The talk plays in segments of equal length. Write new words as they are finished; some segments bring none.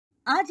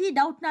আজই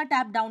Doubtnut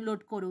app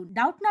download করুন।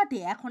 ডাউটনাটে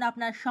এখন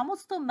আপনার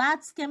সমস্ত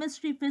ম্যাথস,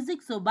 কেমিস্ট্রি,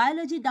 ফিজিক্স ও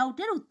বায়োলজি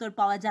ডাউটের উত্তর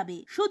পাওয়া যাবে।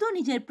 শুধু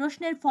নিজের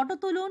প্রশ্নের ফটো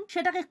তুলুন,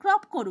 সেটাকে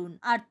ক্রপ করুন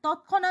আর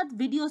তৎক্ষণাৎ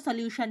ভিডিও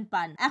সলিউশন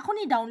পান।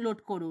 এখনই ডাউনলোড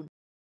করুন।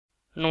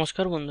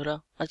 নমস্কার বন্ধুরা,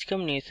 আজকে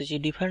আমি নিয়ে এসেছি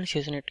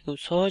ডিফারেন্সিয়েশন একটি খুব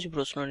সহজ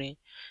প্রশ্ন নিয়ে,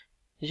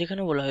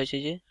 যেখানে বলা হয়েছে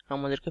যে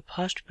আমাদেরকে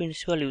ফার্স্ট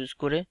প্রিন্সিপাল ইউজ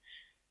করে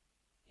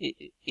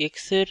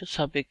এক্স এর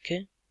সাপেক্ষে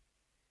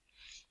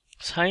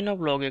সাইন অফ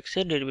লগ এক্স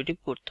এর ডেরিভেটিভ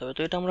করতে হবে।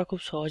 তো এটা আমরা খুব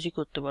সহজেই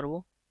করতে পারবো।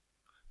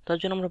 তার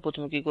জন্য আমরা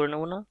প্রথমে কি করে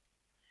নেব না,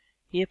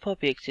 F of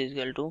x is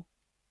equal to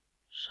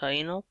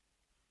sign of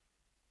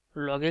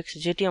log x,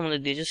 যেটি আমাদের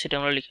দিয়েছে সেটা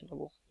আমরা লিখে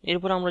নেব।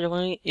 এরপর আমরা যখন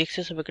এক্স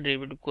এর সাপেক্ষে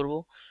ডেরিভেটিভ করব,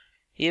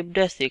 F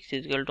dash x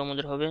is equal to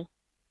আমাদের হবে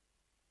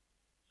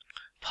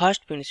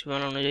ফার্স্ট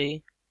প্রিন্সিপাল অনুযায়ী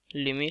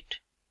limit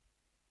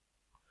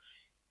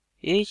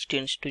h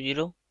tends to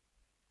 0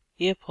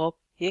 f of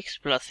x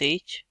plus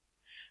h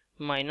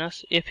minus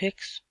fx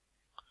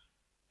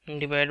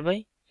divided by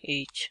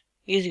h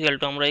is equal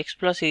to আমরা x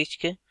plus h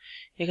কে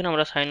এখানে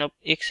আমরা sin of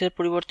x এর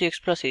পরিবর্তে x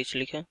plus h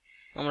লিখে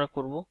আমরা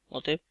করব।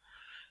 অতএব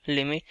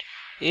limit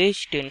h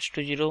tends to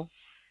 0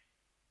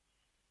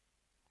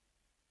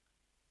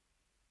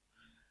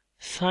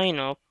 sin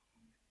of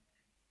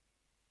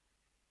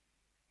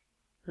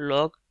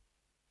log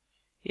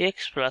x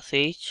plus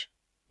h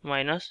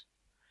minus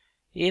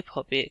f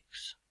of x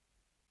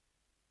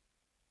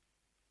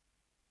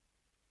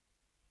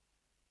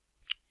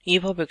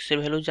f of x এর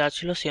ভ্যালু যা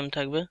ছিল সেম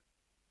থাকবে,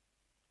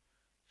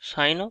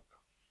 sin of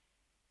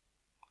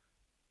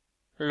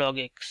log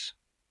x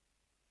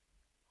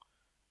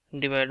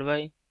divided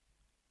by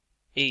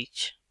h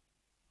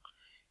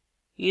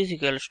is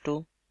equals to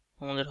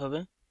আমাদের হবে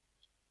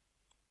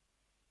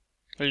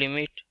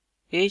limit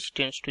h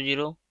tends to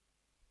 0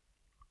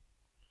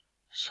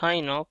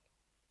 sin of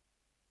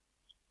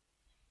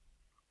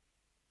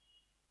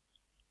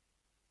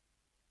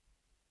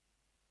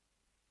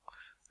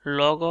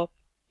log of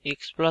x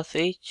plus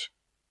h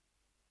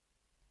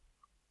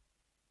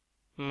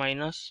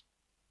minus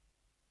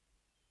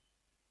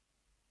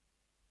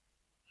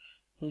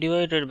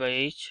divided by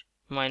h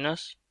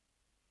minus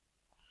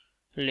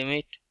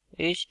limit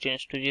h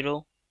tends to 0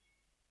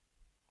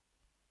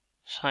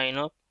 sin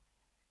of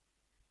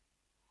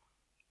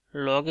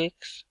log x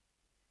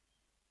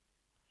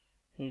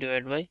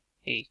divided by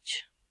h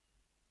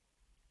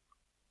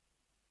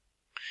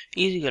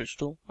is equals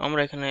to আমরা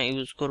এখানে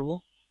use করব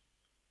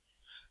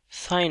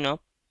sin of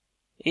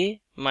a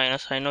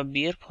minus sin of b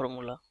এর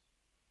formula.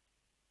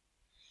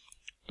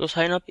 তো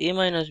sin of a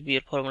minus b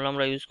এর formula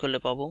আমরা use করলে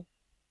পাবো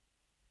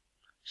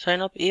sin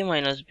of a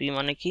minus b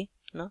মানে কি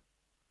না,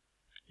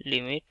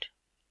 limit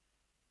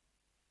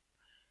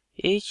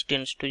h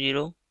tends to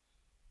 0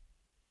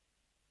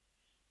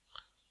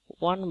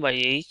 1 by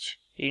h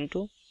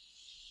into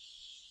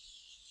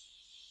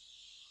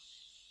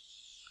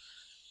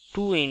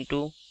 2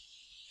 into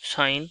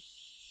sin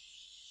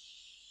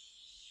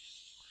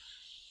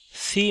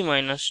c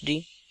minus d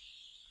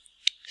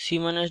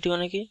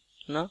মানে কি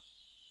না,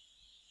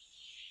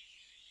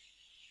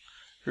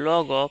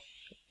 log of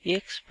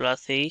x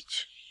plus h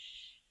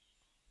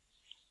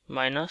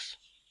minus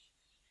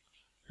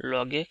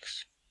log x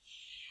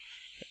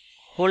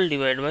whole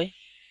divided by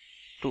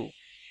 2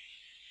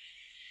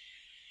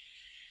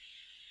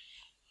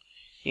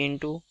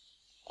 into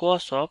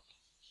cos of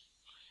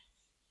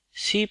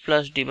c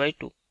plus d by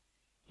 2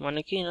 মানে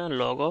কি না,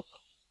 log of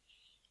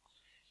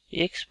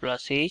x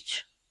plus h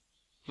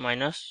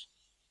minus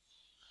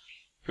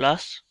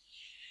plus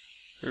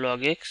log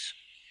x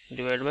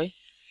divided by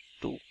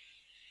 2।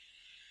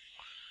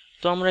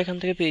 তো আমরা এখান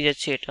থেকে পেয়ে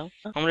যাচ্ছি এটা।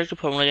 আমরা একটু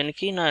ফর্মুলা জানি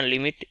কি না,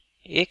 limit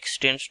x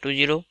tends to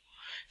 0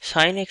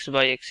 sin x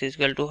by x is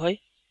equal to হয়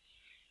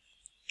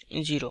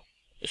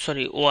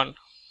 1।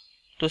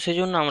 তো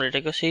সেজন্য আমরা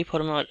এটাকে সেই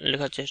ফর্মে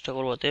লেখার চেষ্টা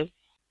করব। অতএব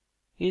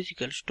is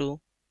equals to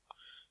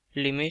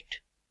limit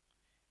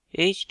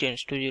h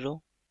tends to 0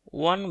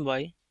 1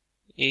 by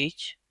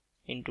h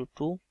into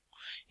 2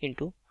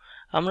 into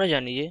আমরা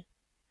জানি যে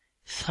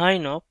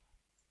sin of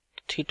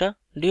theta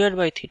divided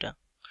by theta,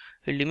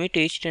 limit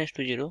h tends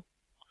to 0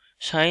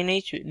 sin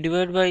h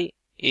divided by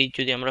h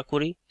যদি আমরা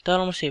করি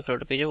তাহলে আমরা সেই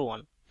ভ্যালুটা পেয়ে যাবো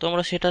 1। তো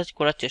আমরা সেটা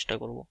করার চেষ্টা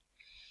করব।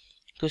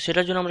 তো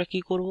সেটার জন্য আমরা কি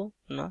করব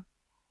না,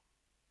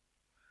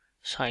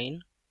 sin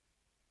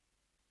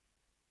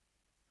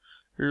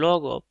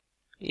log of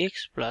x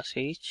plus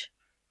h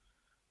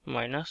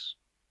minus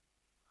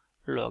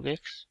log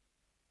x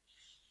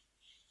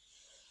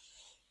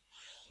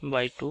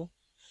by 2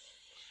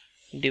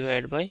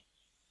 divided by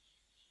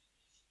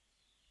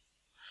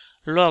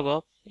log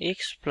of x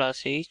plus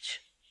h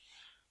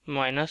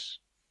minus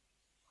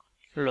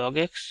log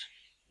x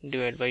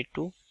divided by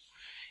 2।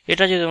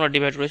 এটা যদি আমরা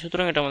ডিভাইড করি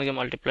সুতরাং এটা আমাদেরকে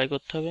মাল্টিপ্লাই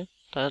করতে হবে,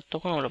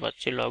 তখন আমরা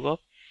পাচ্ছি log of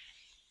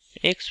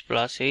x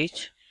plus h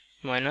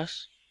minus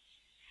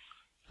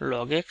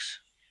log x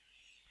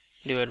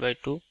divided by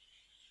 2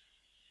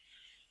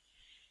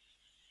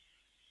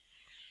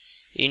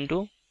 into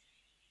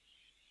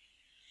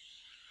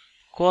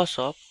cos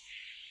of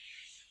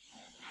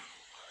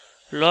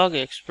log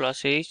x plus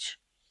h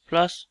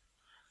plus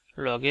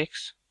logx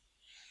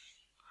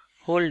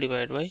whole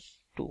divide by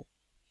 2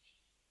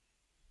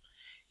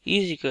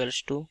 is equals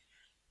to,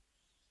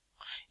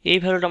 এই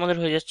ভ্যালুটা আমাদের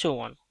হয়ে যাচ্ছে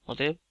 1,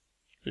 অতএব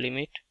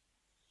limit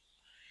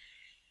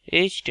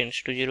h tends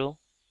to 0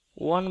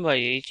 1 by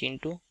h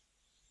into,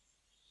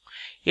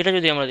 এটা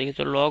যদি আমরা দেখি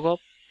তো log of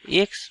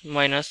x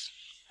minus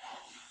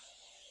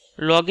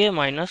log a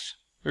minus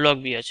log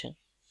b আছে।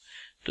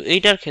 তো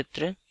এইটার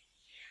ক্ষেত্রে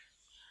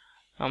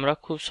আমরা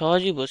খুব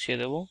সহজেই বসিয়ে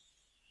দেব,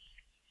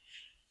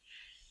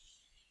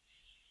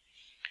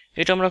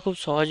 এটা আমরা খুব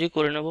সহজেই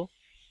করে নেব,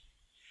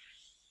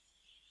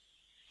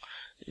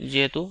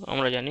 যেহেতু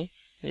আমরা জানি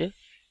যে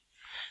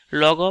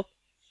log of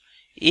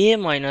a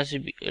minus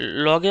b,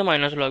 log a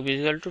minus log b is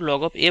equal to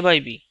log of a by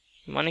b,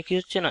 মানে কি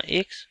হচ্ছে না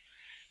x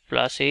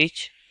plus h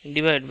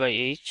divide by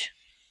h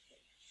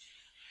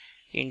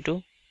into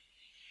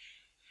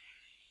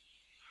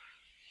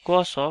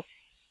cos of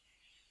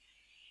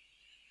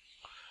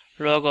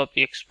log of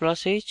x plus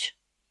h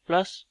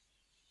plus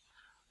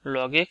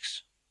log x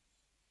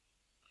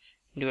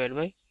divided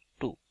by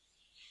 2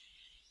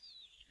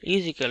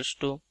 is equals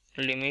to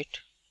limit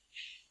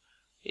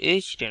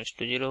h tends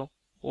to 0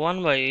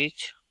 1 by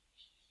h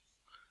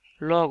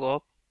log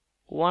of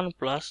 1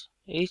 plus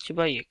h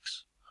by x।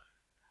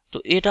 তো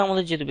এটা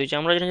আমাদের যেতে পেয়েছে,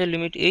 আমরা জানি যে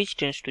limit h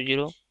tends to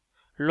 0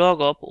 log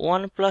of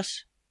 1 plus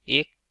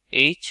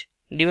h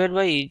divided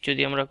by h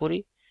যদি আমরা করি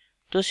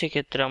তো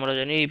সেক্ষেত্রে আমরা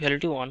জানি এই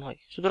ভ্যালুটি 1 হয়।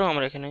 সুতরাং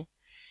আমরা এখানে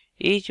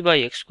h by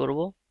x করব,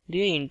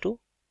 দিয়ে ইন্টু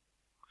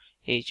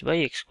h by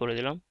x করে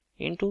দিলাম,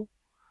 into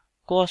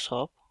cos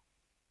of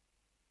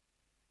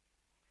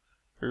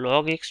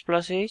log x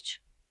plus h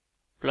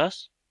plus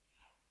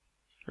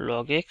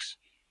log x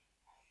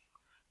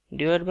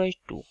divided by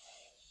 2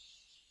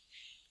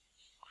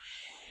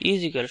 is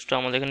equals to,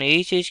 আমাদের এখানে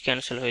h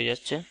ক্যান্সেল হয়ে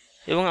যাচ্ছে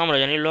এবং আমরা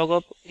জানি log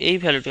of এই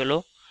ভ্যালুটি হলো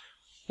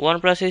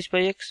 1 plus h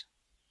by x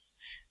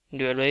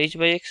divided by h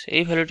by x,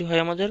 এই ভ্যালুটি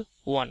হয় আমাদের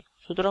 1।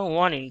 সুতরাং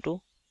 1 ইন্টু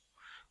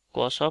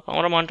cos of,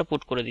 আমরা মানটা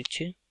পুট করে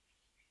দিচ্ছি,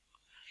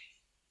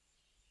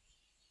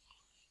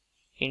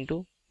 into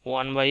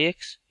 1 by x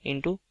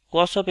into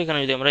cos of, এখানে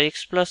যদি আমরা x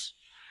প্লাস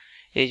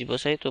h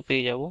বসাই তো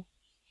পেয়ে যাব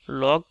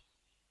log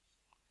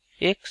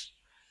x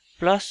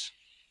plus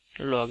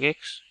log x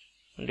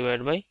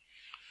divided by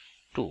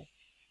 2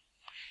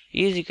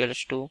 is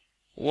equals to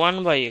 1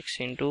 by x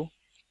into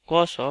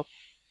cos of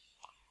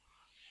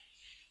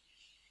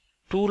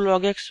 2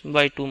 log x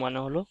by 2 মানে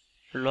হলো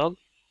log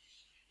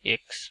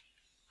x।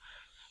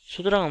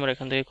 সুতরাং আমরা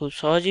এখান থেকে খুব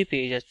সহজেই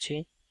পেয়ে যাচ্ছি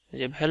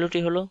যে ভ্যালুটি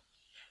হলো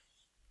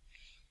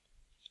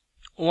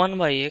 1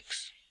 by x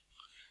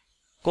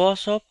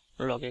cos of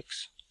log x।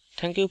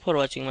 Thank you for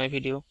watching my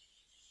video.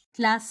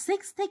 Class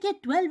 6 থেকে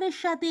 12 এর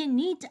সাথে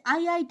নিট,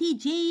 আইআইটি,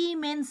 জেইই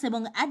মেন্স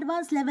এবং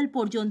অ্যাডভান্স লেভেল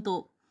পর্যন্ত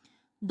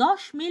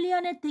 10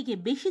 মিলিয়নের থেকে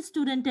বেশি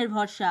স্টুডেন্টের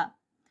ভরসা।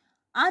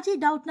 আজই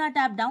ডাউটনাট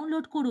অ্যাপ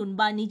ডাউনলোড করুন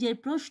বা নিজের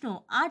প্রশ্ন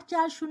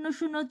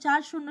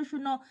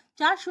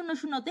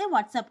 8400400400 তে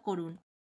হোয়াটসঅ্যাপ করুন।